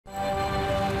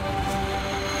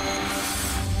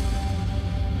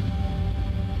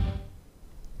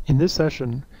In this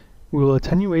session, we will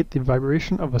attenuate the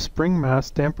vibration of a spring mass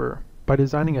damper by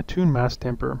designing a tune mass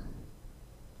damper.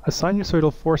 A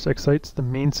sinusoidal force excites the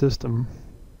main system.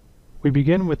 We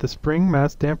begin with the spring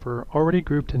mass damper already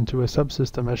grouped into a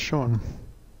subsystem as shown.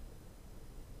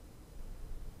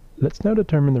 Let's now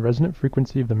determine the resonant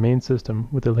frequency of the main system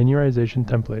with a linearization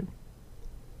template.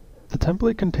 The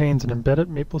template contains an embedded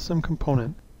MapleSim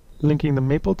component linking the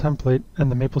Maple template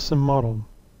and the MapleSim model.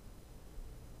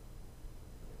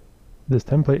 This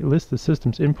template lists the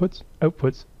system's inputs,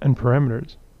 outputs, and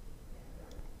parameters.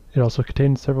 It also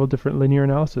contains several different linear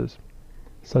analyses,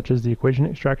 such as the equation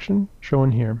extraction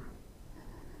shown here.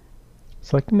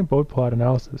 Selecting the bode plot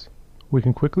analysis, we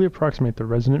can quickly approximate the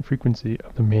resonant frequency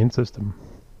of the main system.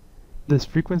 This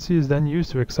frequency is then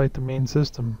used to excite the main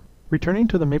system. Returning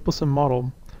to the MapleSim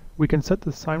model, we can set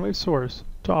the sine wave source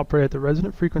to operate at the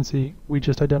resonant frequency we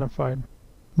just identified.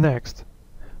 Next,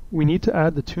 we need to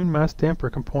add the tune mass damper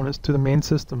components to the main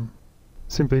system.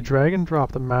 Simply drag and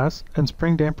drop the mass and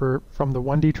spring damper from the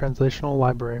 1D translational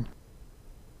library.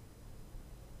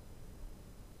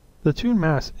 The tune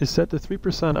mass is set to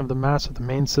 3% of the mass of the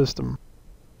main system,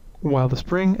 while the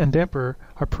spring and damper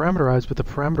are parameterized with the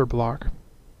parameter block.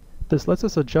 This lets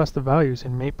us adjust the values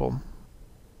in Maple.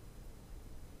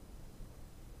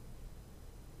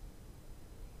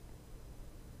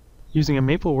 Using a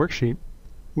Maple worksheet,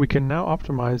 we can now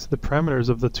optimize the parameters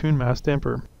of the tune mass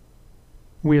damper.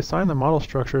 We assign the model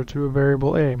structure to a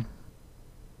variable A.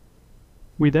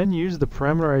 We then use the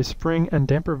parameterized spring and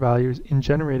damper values in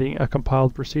generating a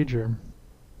compiled procedure.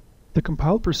 The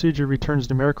compiled procedure returns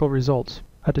numerical results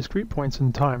at discrete points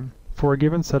in time for a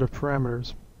given set of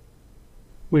parameters.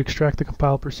 We extract the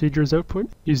compiled procedure's output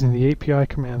using the API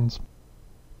commands.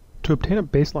 To obtain a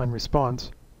baseline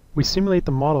response, we simulate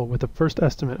the model with a first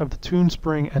estimate of the tune,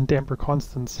 spring, and damper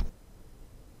constants.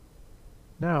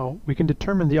 Now, we can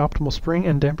determine the optimal spring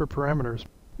and damper parameters.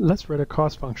 Let's write a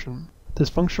cost function. This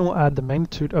function will add the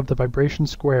magnitude of the vibration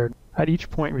squared at each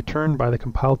point returned by the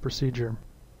compiled procedure.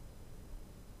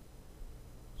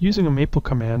 Using a Maple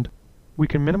command, we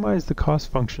can minimize the cost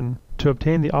function to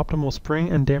obtain the optimal spring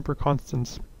and damper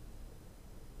constants.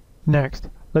 Next,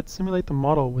 let's simulate the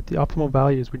model with the optimal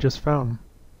values we just found.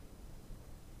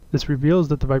 This reveals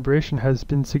that the vibration has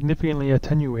been significantly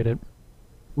attenuated.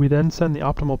 We then send the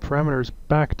optimal parameters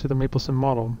back to the MapleSim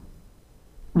model.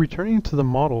 Returning to the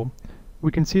model,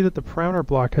 we can see that the parameter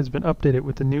block has been updated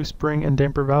with the new spring and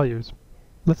damper values.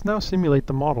 Let's now simulate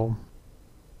the model.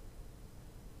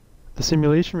 The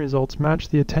simulation results match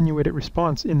the attenuated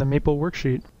response in the Maple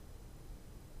worksheet.